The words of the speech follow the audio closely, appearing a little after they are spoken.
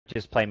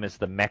just play him as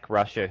the mech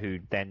rusher who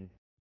then...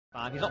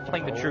 he's not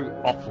playing the true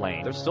off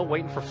lane. They're still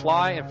waiting for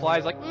Fly, and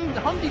Fly's like,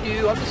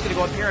 Humdy-doo, I'm just going to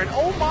go up here, and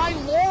oh my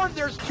lord,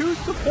 there's 2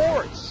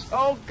 supports!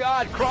 Oh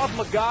god, Krav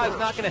Maga is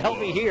not going to help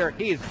me here.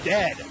 He is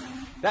dead.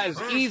 That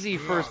is easy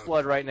first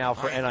blood right now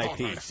for NIP.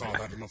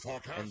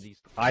 And these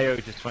IO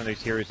is just one of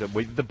those heroes that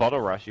with the bottle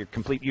rush,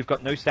 you've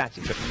got no stats,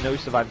 you've got no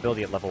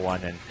survivability at level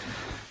 1, and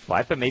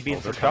Viper may be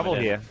in some trouble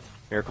here.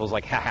 Miracle's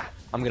like, haha,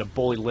 I'm going to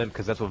bully Limp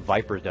because that's what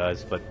Viper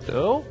does. But,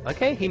 oh,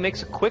 okay, he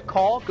makes a quick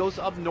call, goes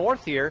up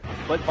north here,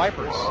 but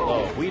Viper's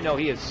slow. We know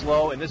he is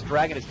slow, and this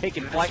dragon is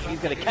taking flight, and he's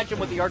going to catch him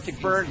with the Arctic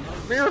Burn.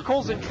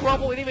 Miracle's in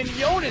trouble, and even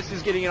Jonas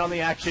is getting in on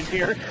the action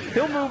here.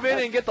 He'll move in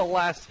and get the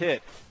last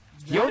hit.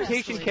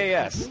 Rotation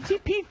KS.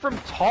 TP from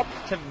top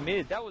to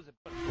mid. That was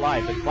a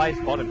Fly, but Fly's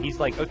bottom. He's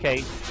like,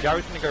 okay,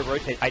 Jaro's gonna go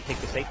rotate. I take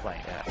the safe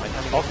lane.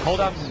 Oh,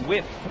 cooldowns is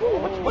whiff.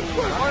 What's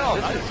going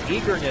on? This is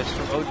eagerness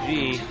from OG.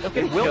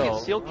 Okay, it will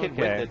get Seal Kid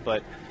with it,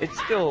 but it's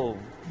still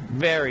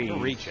very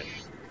reaching.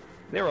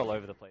 They're all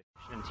over the place.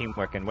 And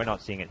teamwork, and we're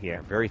not seeing it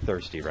here. Very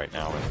thirsty right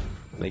now.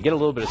 They get a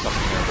little bit of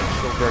something there, but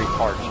still very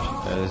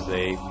parched as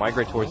they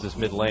migrate towards this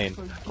mid lane.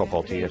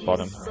 Ulti at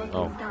bottom.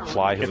 Oh,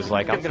 Fly, who was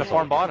like, I'm going to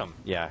farm bottom.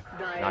 Yeah,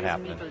 not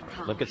happening.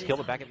 Limp gets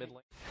killed back at mid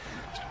lane.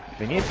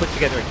 They need to put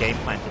together a game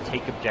plan to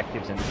take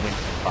objectives and win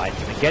some fights.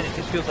 And again, it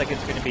just feels like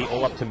it's going to be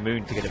all up to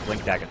Moon to get a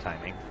Blink Dagger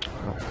timing.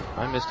 Oh,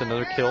 I missed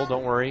another kill,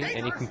 don't worry.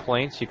 Any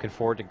complaints, you can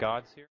forward to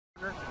Gods here.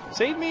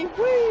 Save me!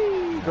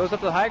 Whee! Goes up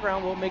to the high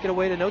ground, we'll make it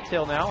away to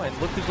No-Tail now, and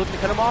look who's looking to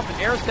cut him off, and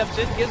Arrow steps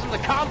in, gives him the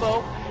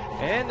combo,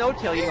 and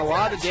No-Tail getting a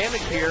lot of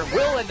damage here,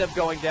 will end up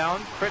going down.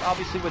 Crit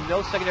obviously with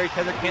no secondary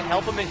tether can't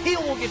help him, and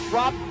Heal will get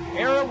dropped,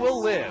 Arrow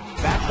will live.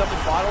 Backs up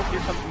in bottles,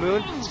 here comes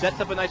Moon, sets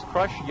up a nice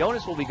crush,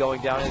 Jonas will be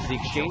going down as the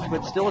exchange,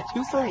 but still a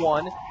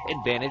 2-for-1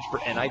 advantage for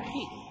NIP.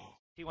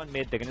 T1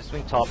 mid, they're going to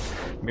swing top,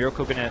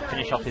 Miracle going to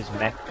finish off his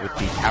mech with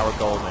the Power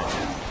Golem,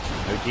 and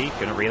OG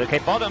going to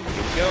relocate bottom.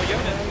 Here we go,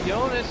 Jonas.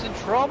 Jonas in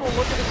trouble.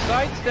 Look at the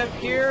sidestep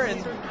here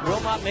and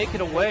will not make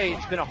it away.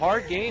 It's been a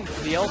hard game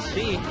for the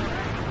LC,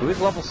 who is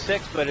level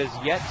 6 but is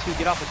yet to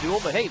get off a duel.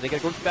 But hey, they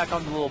got to go back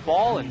onto the little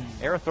ball, and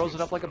Era throws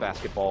it up like a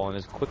basketball and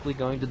is quickly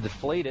going to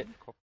deflate it.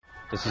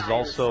 This is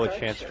also a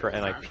chance for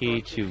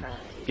NIP to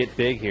get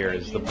big here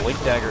as the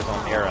Blink Daggers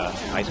on Era.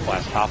 Ice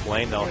Blast top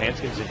lane though.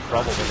 Hanskin's in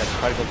trouble. They're going to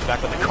try to go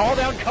back, but the call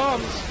down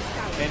comes.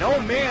 And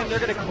oh man, they're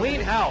going to clean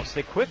house.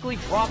 They quickly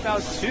drop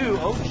out 2.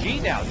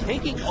 OG now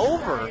taking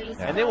over,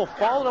 and they will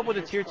follow it up with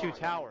a tier 2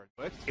 tower.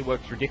 It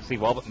works ridiculously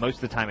well, but most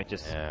of the time it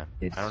just I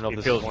don't know if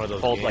this feels is one of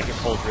those falls games. like it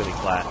falls really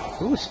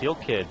flat. Ooh, Seal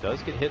Kid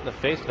does get hit in the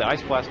face with the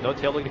Ice Blast.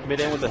 No-Tail looking to commit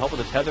in with the help of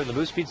the tether and the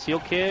boost speed. Seal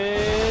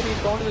Kid, he's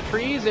going to the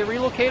trees. They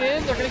relocate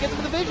in. They're going to get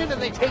to the vision,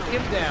 and they take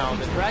him down.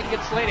 The Dragon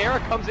gets slain. Era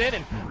comes in,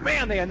 and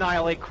man, they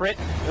annihilate Crit.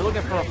 They're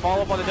looking for a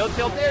follow-up on the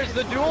No-Tail. There's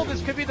the duel.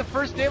 This could be the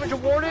first damage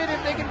awarded.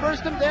 If they can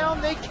burst him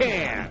down, they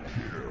can.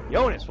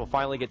 Jonas will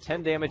finally get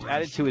 10 damage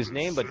added to his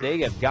name, but they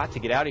have got to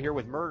get out of here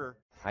with murder.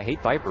 I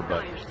hate Viper,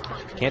 but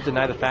can't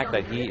deny the fact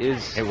that he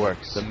is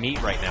the meat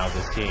right now of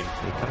this team.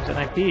 Here comes an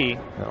IP.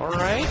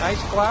 Alright,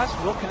 Ice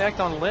Blast will connect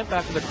on Limp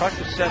after the crush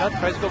is set up.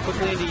 Tries to go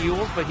quickly into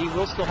Yules, but he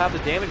will still have the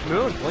damage.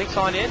 Moon blinks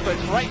on in, but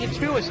it's right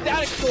into a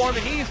static storm,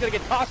 and he's going to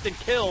get tossed and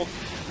killed.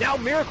 Now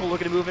Miracle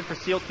looking to move in for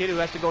Seal Kid, who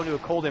has to go into a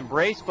cold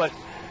embrace, but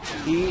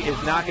he is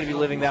not going to be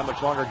living that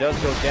much longer. Does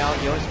go down.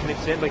 Jonas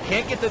commits in, but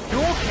can't get the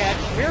dual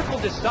catch. Miracle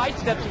just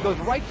sidesteps and goes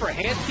right for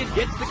Hanskin.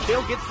 Gets the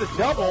kill, gets the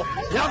double.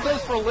 Now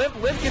goes for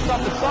Limp. Limp gets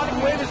off the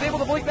Sonic Wave, is able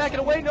to blink back and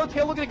away.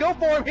 No-Tail looking to go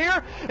for him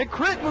here. And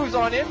Crit moves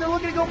on in. They're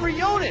looking to go for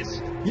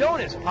Jonas.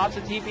 Jonas pops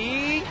a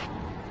TP.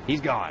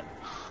 He's gone.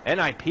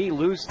 NIP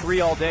lose 3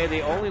 all day.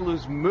 They only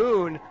lose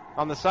Moon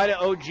on the side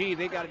of OG.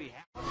 They got to be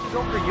happy.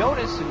 Go for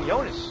Jonas, and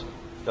Jonas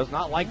does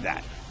not like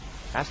that.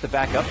 Has to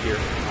back up here.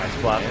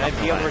 Nice blast.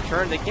 NIP on the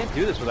return. They can't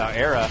do this without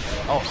Era.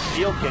 Oh,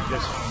 Seal Kid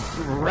just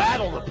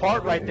rattled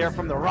apart right there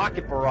from the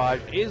rocket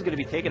barrage. Is going to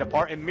be taken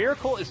apart, and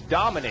Miracle is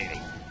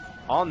dominating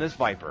on this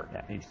Viper.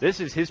 Yeah, this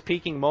is his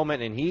peaking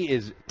moment, and he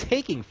is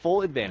taking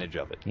full advantage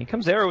of it. He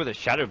comes Arrow with a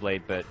Shadow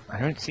Blade, but I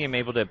don't see him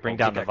able to bring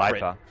down the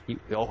Viper. He's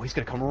going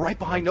to come right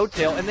behind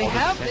No-Tail, and they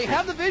have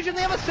the vision.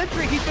 They have a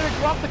sentry. He's going to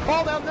drop the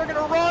call down. They're going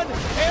to run.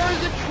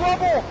 Era's in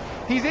trouble.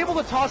 He's able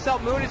to toss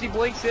out Moon as he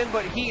blinks in,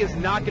 but he is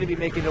not going to be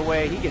making it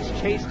away. He gets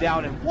chased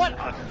down, and what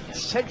a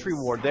sentry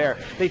ward there.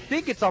 They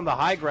think it's on the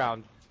high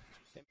ground.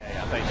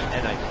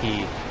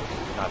 NIP.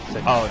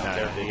 Oh, no,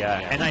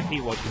 the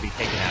NIP ward should be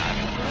taken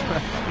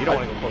out. You don't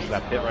want to go close to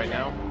that pit right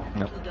now?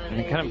 No. And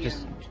you're kind of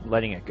just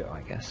letting it go,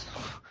 I guess.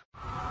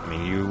 I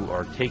mean, you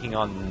are taking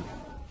on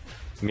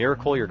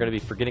Miracle. You're going to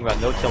be forgetting about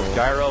No-Tail's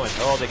Gyro, and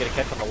they're going to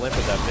catch on the Limp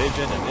with that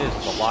vision, and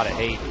this is a lot of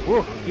hate.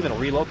 Woo, even a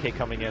relocate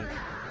coming in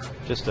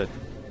just to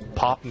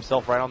pop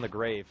himself right on the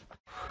grave.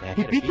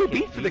 He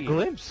BKB for the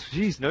glimpse.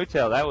 Jeez,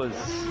 No-Tail, that was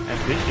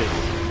ambitious.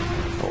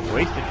 Oh,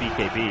 wasted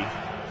BKB.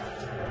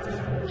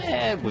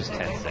 It was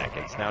 10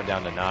 seconds. Now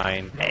down to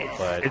 9. Hey,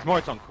 but it's more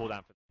it's on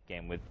cooldown.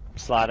 game with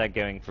Slada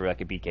going for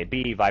like a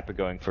BKB, Viper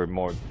going for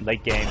more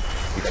late game.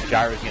 You've got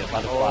Gyros getting a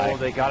butterfly. Oh,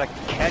 they got a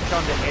catch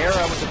on the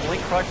Era with the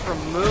Blink Crush from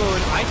Moon.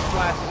 Ice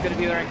Blast is going to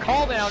be there, and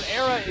call down.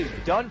 Era is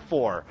done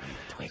for.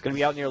 He's going to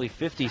be out nearly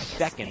 50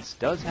 seconds.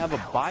 Does have a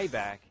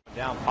buyback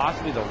down,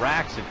 possibly the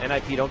Rax. If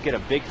NIP don't get a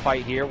big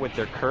fight here with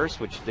their Curse,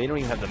 which they don't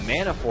even have the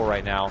mana for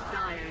right now,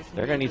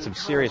 they're going to need some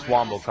serious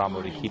wombo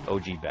combo to keep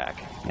OG back.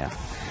 Yeah.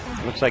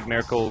 Looks like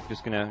Miracle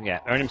just going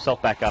to earn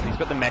himself back up. He's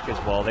got the mech as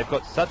well. They've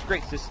got such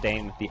great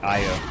sustain with the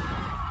IO.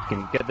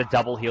 Can get the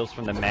double heals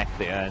from the mech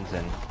that earns,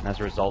 and as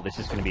a result, this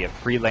is going to be a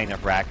free lane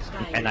of Rax.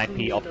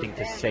 NIP opting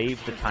to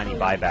save the tiny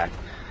buyback.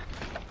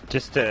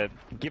 Just to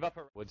give up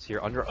her Woods here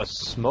under a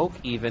smoke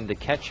even to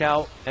catch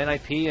out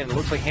NIP, and it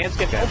looks like hands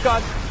get. Oh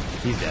god,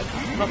 he's dead.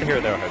 Not the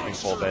hero they were hoping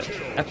for, but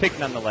a pick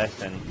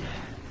nonetheless, and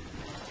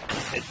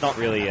it's not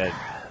really a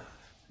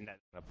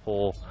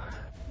pull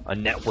a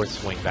net worth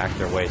swing back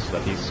their way so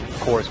that these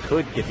cores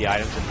could get the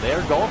items, and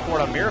they're going for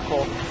it on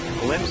Miracle.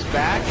 Glimpse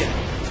back,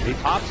 and he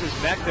pops his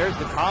mech. There's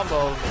the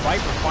combo.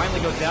 Viper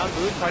finally goes down.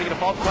 Moon trying to get a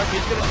fall crush.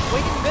 He's going to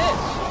swing and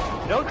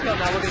miss. No tail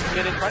now looking to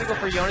commit in, trying to go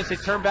for Jonas. They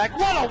turn back.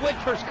 What a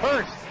Winter's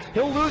Curse!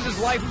 He'll lose his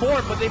life for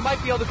it, but they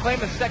might be able to claim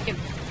a second.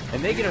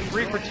 And they get a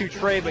 3-for-2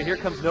 trade, but here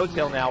comes No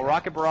Tail now.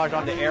 Rocket Barrage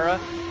on the Era.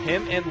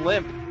 Him and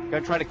Limp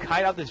going to try to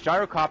kite out this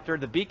gyrocopter.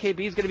 The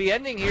BKB is going to be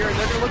ending here, and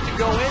they're going to look to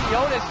go in.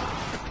 Jonas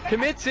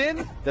commits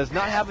in. Does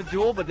not have a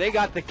duel, but they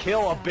got the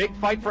kill. A big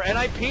fight for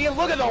NIP. And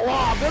look at the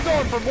lob. They're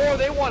going for more.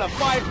 They want a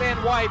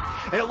 5-man wipe,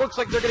 and it looks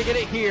like they're going to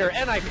get it here.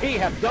 NIP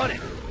have done it.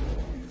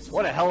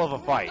 What a hell of a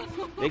fight.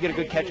 They get a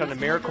good catch on the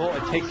Miracle.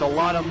 It takes a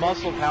lot of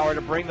muscle power to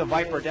bring the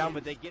Viper down,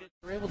 but they get it.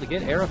 They're able to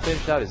get Era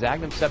finished out. His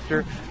Agnum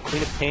Scepter,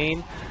 Queen of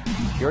Pain.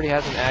 She already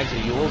has an Ags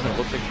of Yules, and it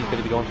looks like she's going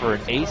to be going for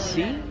an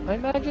AC, I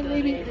imagine,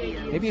 maybe?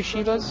 Maybe a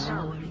Shiva's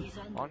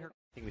on her.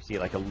 I think we see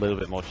like a little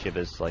bit more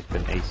Shivas like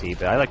than AC,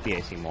 but I like the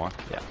AC more.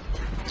 Yeah.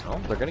 Well,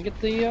 they're going to get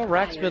the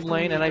Rax mid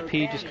lane.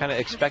 NIP just kind of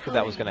expected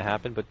that was going to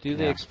happen, but do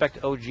they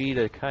expect OG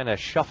to kind of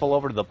shuffle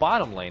over to the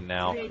bottom lane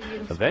now?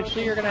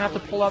 Eventually, you're going to have to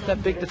pull out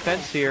that big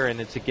defense here,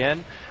 and it's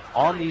again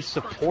on these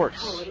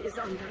supports.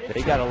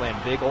 They got to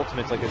land big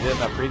ultimates like they did in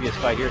that previous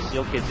fight here.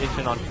 Seal Kid's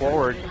inching on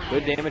forward.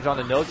 Good damage on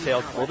the No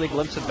Tail. Will they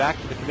glimpse him back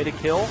to the committed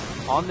kill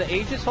on the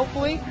Aegis,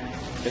 hopefully?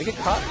 Gonna get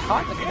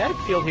caught in the kinetic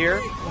field here,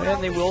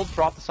 and they will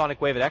drop the Sonic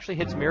Wave. It actually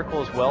hits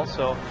Miracle as well,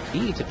 so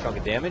he eats a chunk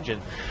of damage,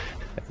 and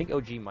I think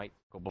OG might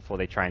go before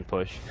they try and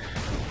push.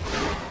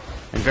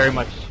 And very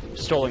much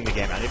stalling the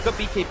game out. They've got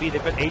BKB,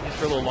 they've got Aegis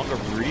for a little longer.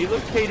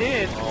 Relocate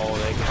in! Oh,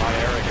 they caught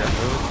Era here.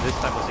 Moon this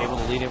time was able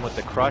to lead in with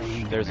the Crush.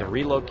 There's a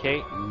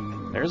relocate,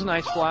 there's an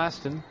Ice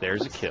Blast, and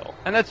there's a kill.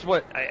 And that's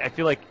what I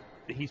feel like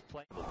he's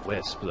playing.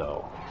 Wisp,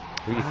 though.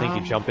 Who do you think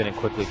you jump in and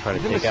quickly try to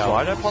take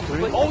out?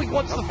 Oh, he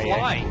wants the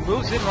fly. He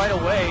moves in right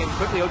away, and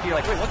quickly OG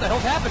like, wait, what the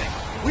hell's happening?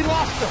 We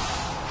lost him.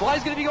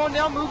 Fly's going to be going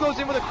down. Moo goes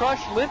in with a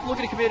crush. Limp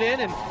looking to commit in,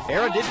 and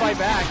Era did buy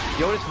back.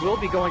 Jonas will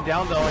be going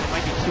down, though, and it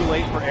might be too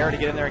late for Era to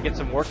get in there and get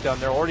some work done.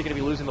 They're already going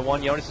to be losing the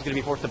one. Jonas is going to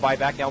be forced to buy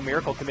back. Now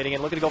Miracle committing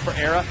in. Looking to go for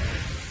Era.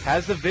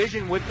 Has the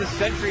vision with the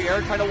Sentry.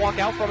 Era trying to walk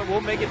out from it. Will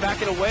make it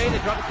back and away. They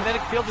drop the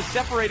kinetic field to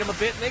separate him a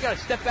bit, and they got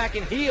to step back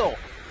and heal.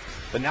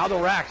 But now the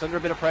Rax under a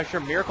bit of pressure.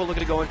 Miracle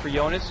looking to go in for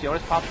Jonas.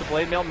 Jonas pops the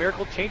blade mail.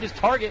 Miracle changes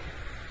target.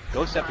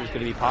 Ghost Scepter is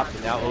going to be popped,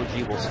 and now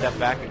OG will step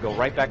back and go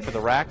right back for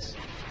the Rax.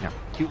 Yeah.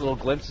 Cute little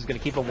glimpse is going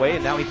to keep him away,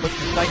 and now he puts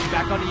the sights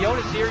back onto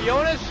Jonas here.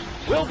 Jonas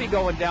will be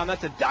going down.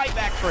 That's a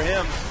dieback for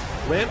him.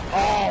 Limp.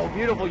 Oh,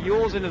 beautiful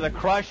Yules into the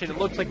Crush, and it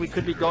looks like we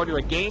could be going to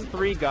a Game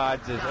 3,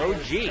 gods, as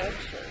OG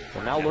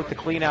will now look to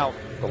clean out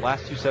the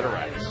last two set of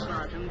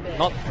Rax.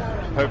 Not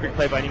perfect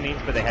play by any means,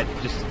 but they had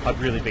just a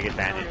really big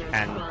advantage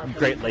and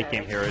great late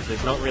game heroes.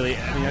 There's not really,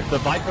 I mean, the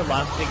Viper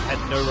last pick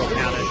had no real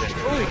counters.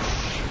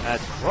 And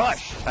that's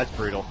Crush. That's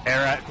brutal.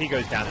 Era, he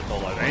goes down, it's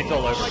all over. It's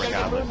all over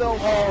regardless.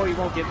 Oh, he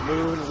won't get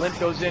Moon. Limp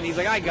goes in. He's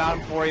like, I got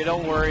him for you.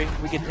 Don't worry.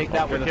 We can take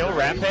that with us. Kill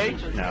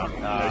Rampage? No.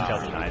 No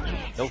Chelsea Knight.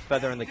 No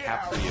feather in the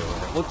cap for you.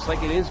 It looks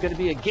like it is going to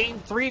be a Game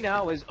 3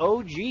 now as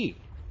OG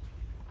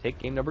take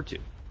game number 2.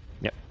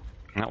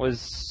 That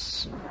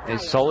was a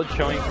solid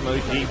showing from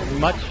OG.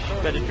 Much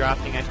better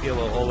drafting, I feel,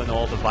 all in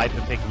all. The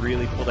Viper pick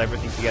really pulled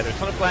everything together. It's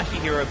not a flashy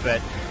hero,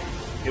 but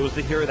it was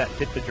the hero that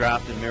fit the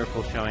draft, and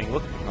Miracle showing,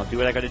 look, I'll do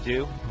what I got to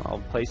do.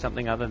 I'll play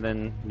something other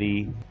than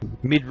the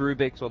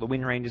mid-Rubiks or the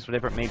Wind Rangers,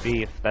 whatever it may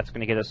be, if that's going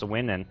to get us a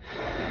win. And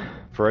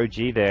for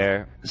OG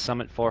there,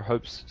 Summit 4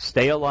 hopes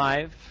stay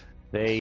alive. They